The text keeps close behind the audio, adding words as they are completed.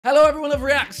Hello everyone of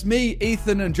Reacts, me,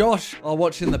 Ethan and Josh are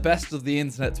watching the best of the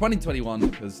internet 2021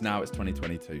 because now it's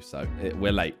 2022, so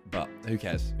we're late, but who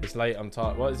cares? It's late, I'm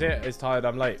tired. What is it? It's tired,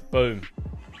 I'm late. Boom.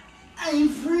 I'm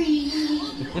free.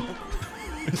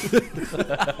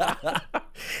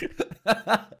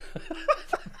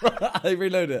 I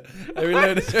reload it. I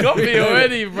reload it. It's got me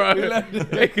already, bro. What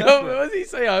does he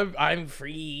say? I'm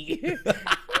free.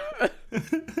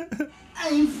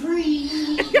 I'm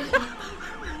free.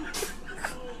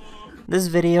 This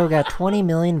video got 20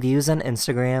 million views on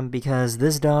Instagram because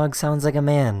this dog sounds like a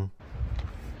man.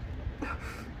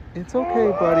 It's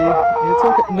okay, buddy. It's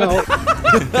okay. No.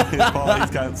 Party's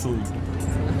cancelled.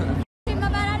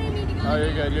 Oh,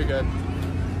 you're good, you're good.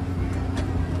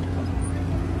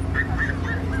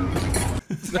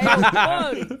 Hey,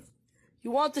 whoa.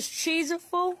 You want this cheese,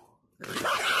 fool?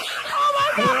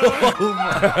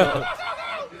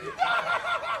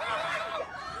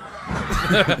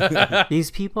 These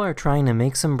people are trying to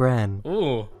make some bread.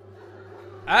 Ooh.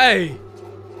 Hey.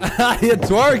 You're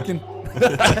twerking.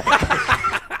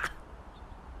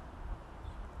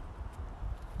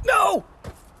 No.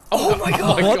 Oh my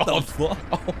god. What the fuck?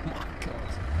 Oh my god.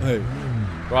 Hey.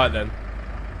 Right then.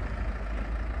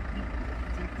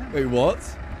 Wait,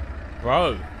 what?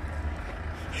 Bro.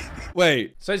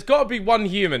 Wait. So it's got to be one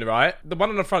human, right? The one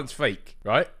on the front's fake,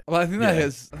 right? Well, I think that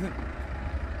is.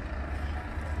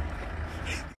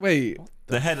 Wait.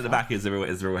 The head at the back is the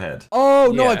real head.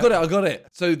 Oh no, Yeah. I got it.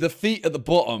 So the feet at the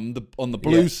bottom, on the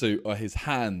blue suit, are his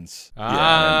hands.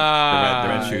 Ah. The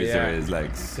red shoes are his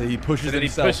legs. So he pushes So then he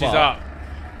himself pushes up. up.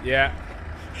 Yeah.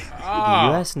 The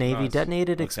Ah. US Navy Nice.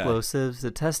 detonated explosives to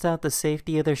test out the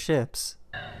safety of their ships.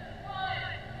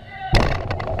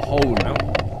 Holy.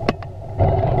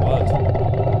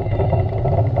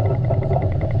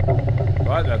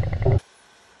 Right then.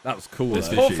 That was cool. This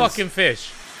though. Poor Fishies. fucking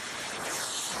fish.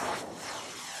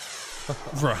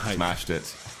 Right. Smashed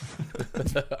it.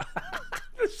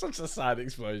 It's such a sad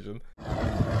explosion.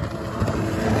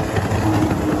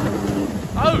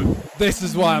 Oh! This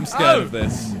is why I'm scared of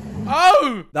this.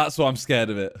 Oh! That's why I'm scared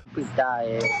of it.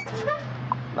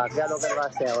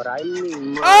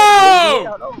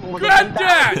 Oh!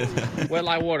 Granddad! Wet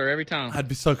like water every time. I'd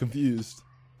be so confused.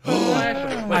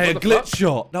 Splash. I had a glitch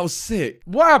shot. That was sick.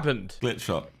 What happened? Glitch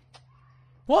shot.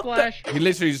 What Splash. He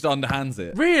literally just underhands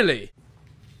it. Really?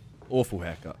 Awful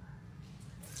haircut.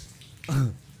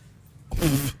 Oh!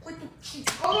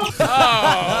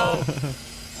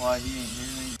 Why he ain't hear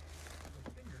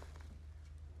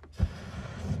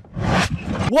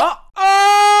me? What?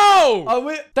 Oh! Oh,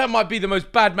 wait. That might be the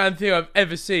most bad man thing I've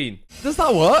ever seen. Does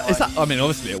that work? Is that? I mean,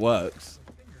 obviously it works.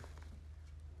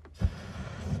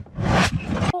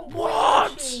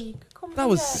 What? That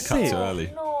was Cut sick. too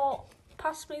early. No,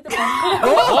 pass me the ball.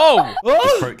 Oh!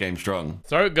 Oh! Throat game strong.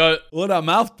 Throat goat. What that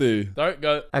mouth do? Throat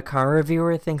goat. A car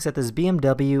reviewer thinks that this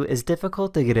BMW is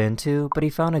difficult to get into, but he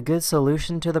found a good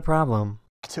solution to the problem.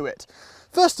 To it.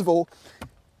 First of all,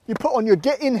 you put on your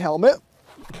get-in helmet.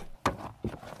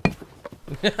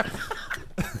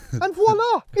 And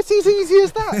voila! It's as easy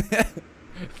as that.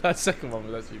 That second one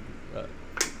was actually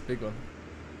big one.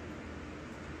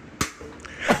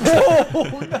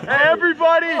 Hey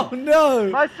everybody! Oh no!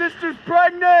 My sister's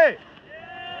pregnant!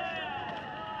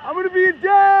 I'm gonna be a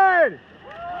dad!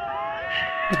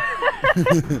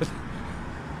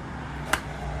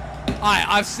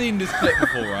 I've seen this clip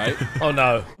before, right? Oh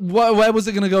no. Where was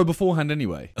it going to go beforehand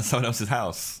anyway? That's someone else's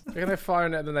house. They're gonna fire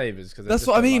it at the neighbours because That's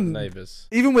what I mean. The neighbours.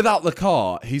 Even without the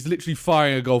car, he's literally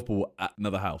firing a golf ball at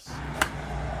another house.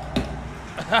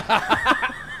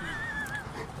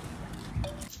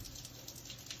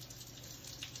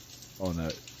 Oh no.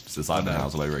 It's the Sidemen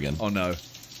house all over again. Oh no.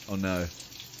 Oh no.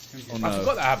 Oh no. I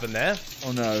forgot that happened there.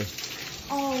 Oh no.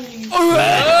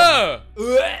 Oh.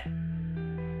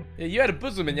 Yeah, you had a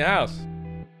bosom in your house.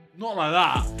 Not like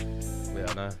that. Yeah,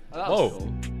 I know. That's Whoa.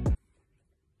 cool.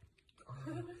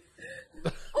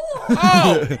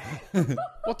 Oh!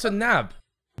 What's a nab?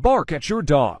 Bark at your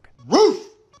dog.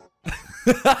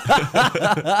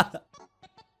 I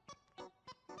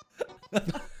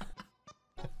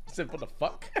said, what the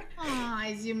fuck?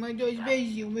 Hands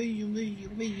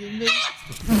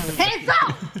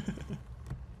up!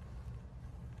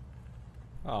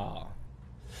 Oh.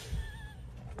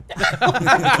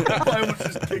 I almost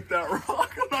just kicked that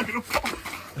rock. I'm not gonna fall.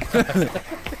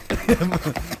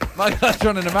 My guy's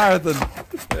running a marathon.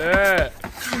 Yeah.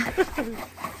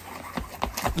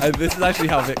 This is actually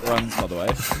how Vic runs, by the way.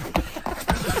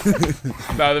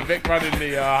 No, the Vic running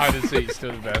the hide and seek is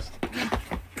still the best.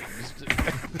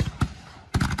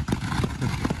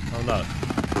 Oh no.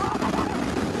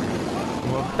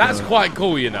 That's quite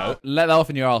cool, you know. Let that off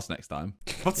in your ass next time.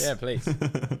 What? Yeah, please.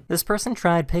 This person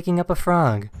tried picking up a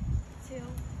frog. 2,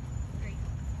 3.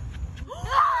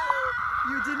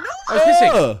 You did not. Oh,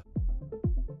 kissing. Oh!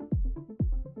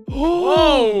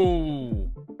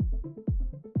 Whoa!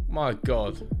 My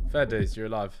God. Fair dues, you're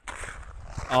alive.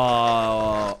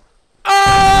 Oh.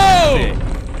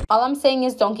 Oh! All I'm saying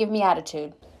is don't give me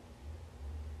attitude.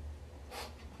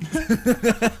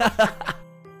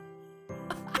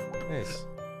 Nice.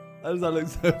 How does that look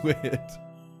so weird?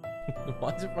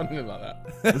 Why is it running like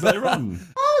that? Is that run?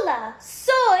 Hola,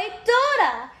 soy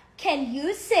Dora. Can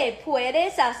you say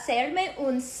puedes hacerme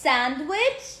un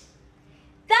sándwich?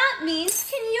 That means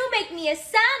can you make me a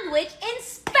sandwich in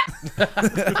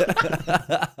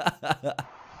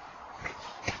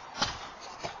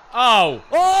Oh!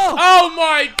 Oh! Oh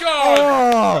my God!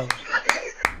 Oh!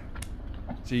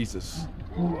 Jesus.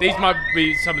 These might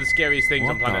be some of the scariest things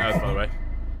on planet Earth, by the way.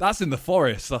 That's in the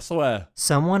forest, I swear.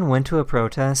 Someone went to a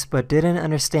protest but didn't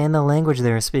understand the language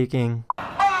they were speaking.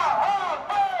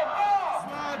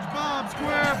 SpongeBob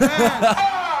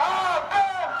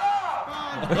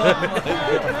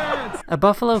SquarePants. A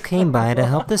buffalo came by to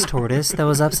help this tortoise that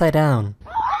was upside down.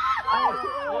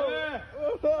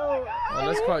 Oh,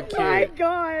 that's quite cute. My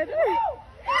God.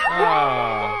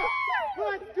 Ah.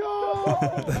 Let's go.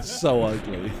 That's so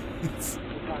ugly.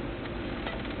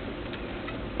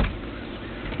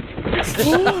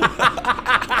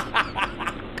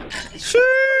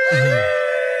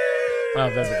 Oh,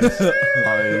 there it is.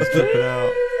 Oh, he's flipping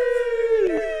out.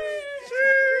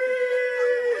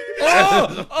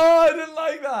 Oh, I didn't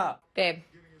like that. Babe,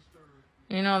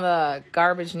 you know the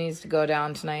garbage needs to go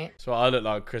down tonight. That's what I look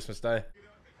like Christmas Day.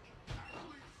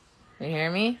 You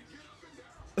hear me?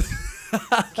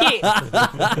 Keep.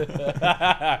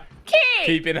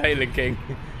 Keep inhaling, King.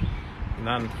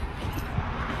 None.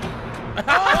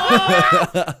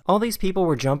 All these people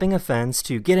were jumping a fence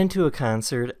to get into a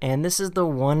concert, and this is the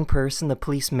one person the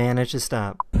police managed to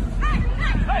stop.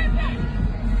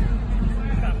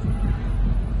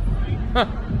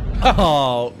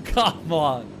 Oh, come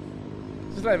on.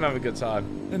 Just let him have a good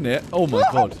time. Isn't it? Oh my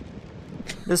God.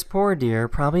 This poor deer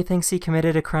probably thinks he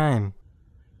committed a crime.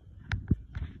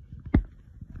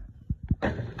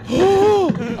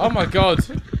 Oh my God.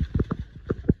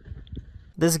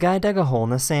 This guy dug a hole in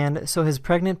the sand so his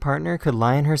pregnant partner could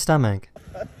lie in her stomach.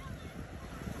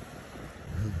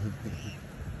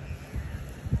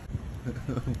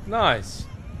 Nice.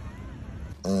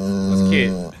 That's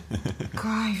cute.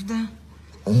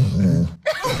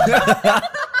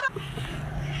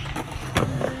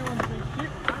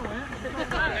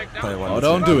 Oh,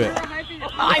 don't do it.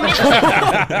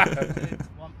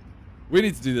 We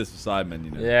need to do this for Sidemen,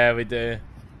 you know. Yeah, we do.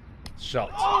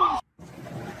 Shot.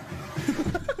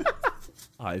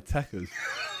 Hi, techers.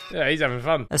 Yeah, he's having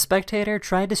fun. A spectator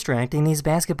tried distracting these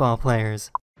basketball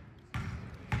players.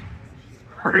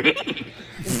 It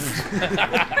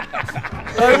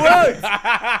worked!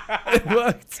 It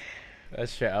worked!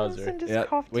 That's shit, Hauser. Yeah,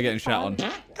 we're getting shot on.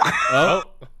 Oh,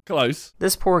 close.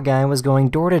 This poor guy was going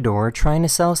door to door trying to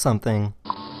sell something.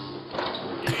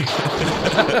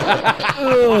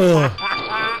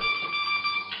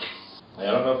 I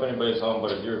don't know if anybody's home,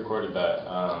 but if you recorded that,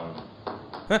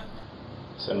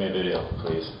 send me a video,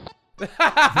 please.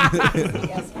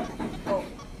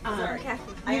 Sorry.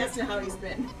 I asked him how he's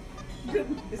been.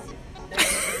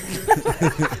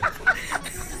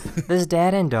 This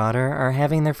dad and daughter are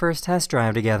having their first test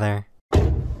drive together.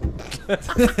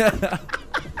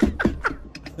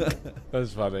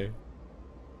 That's funny.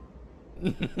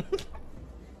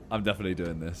 I'm definitely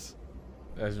doing this.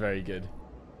 That's very good.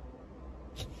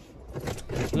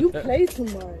 You play too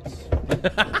much.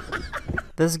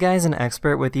 This guy's an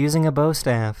expert with using a bow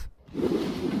staff.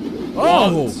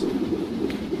 Oh!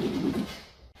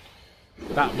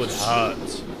 That would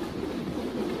hurt.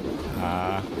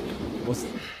 What's...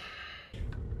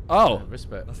 Oh!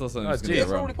 Respect. I thought something Oh, was going to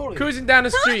go geez. wrong. Cruising down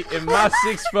the street in my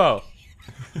 6'4".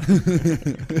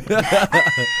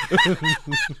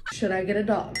 Should I get a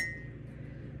dog?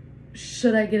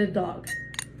 Should I get a dog?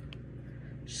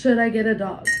 Should I get a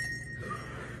dog?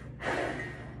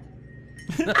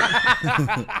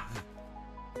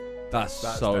 That's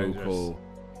so dangerous. cool.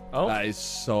 Oh. That is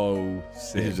so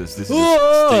sick. This is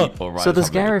steep or right. So this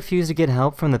guy refused to get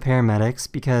help from the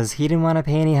paramedics because he didn't want to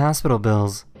pay any hospital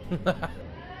bills. What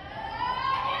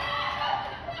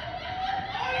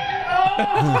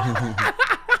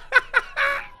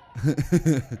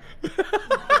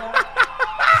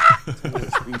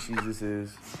species this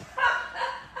is?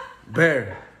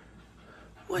 Bear.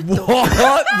 What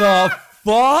the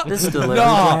fuck? This delivery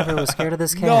driver was scared of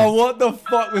this cat. No, what the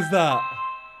fuck was that?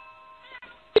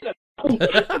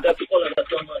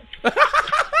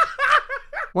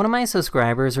 One of my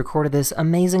subscribers recorded this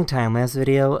amazing time-lapse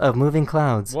video of moving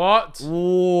clouds. What?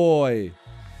 Boy.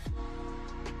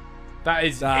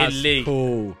 That's elite.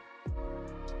 Cool.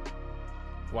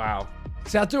 Wow.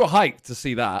 See, I'd do a hike to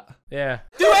see that. Yeah.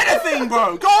 Do anything,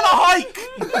 bro. Go on a hike.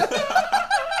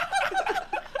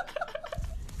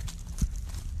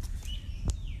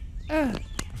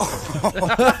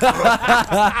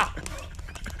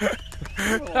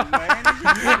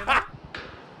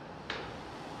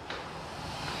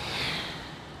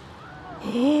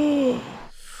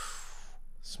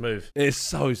 Smooth. It's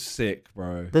so sick,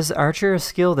 bro. This archer is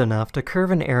skilled enough to curve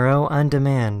an arrow on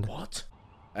demand. What?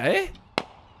 Eh?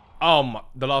 Oh,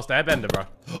 the last airbender, bro.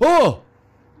 Oh!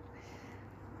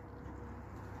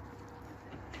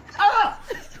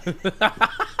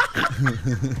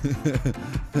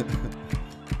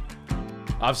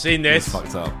 I've seen this. It's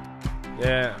fucked up.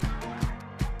 Yeah.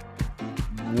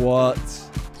 What? It's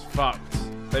fucked.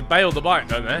 They bail the bike,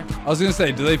 don't they? I was gonna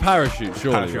say, do they parachute?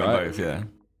 Surely, Parachute on right? both, yeah.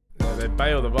 Yeah, they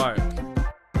bail the bike.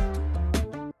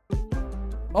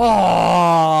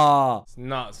 Oh! It's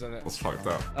nuts, isn't it? It's fucked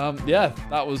up. Yeah,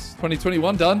 that was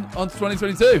 2021 done. On to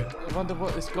 2022. I wonder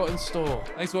what it's got in store.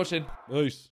 Thanks for watching. Peace.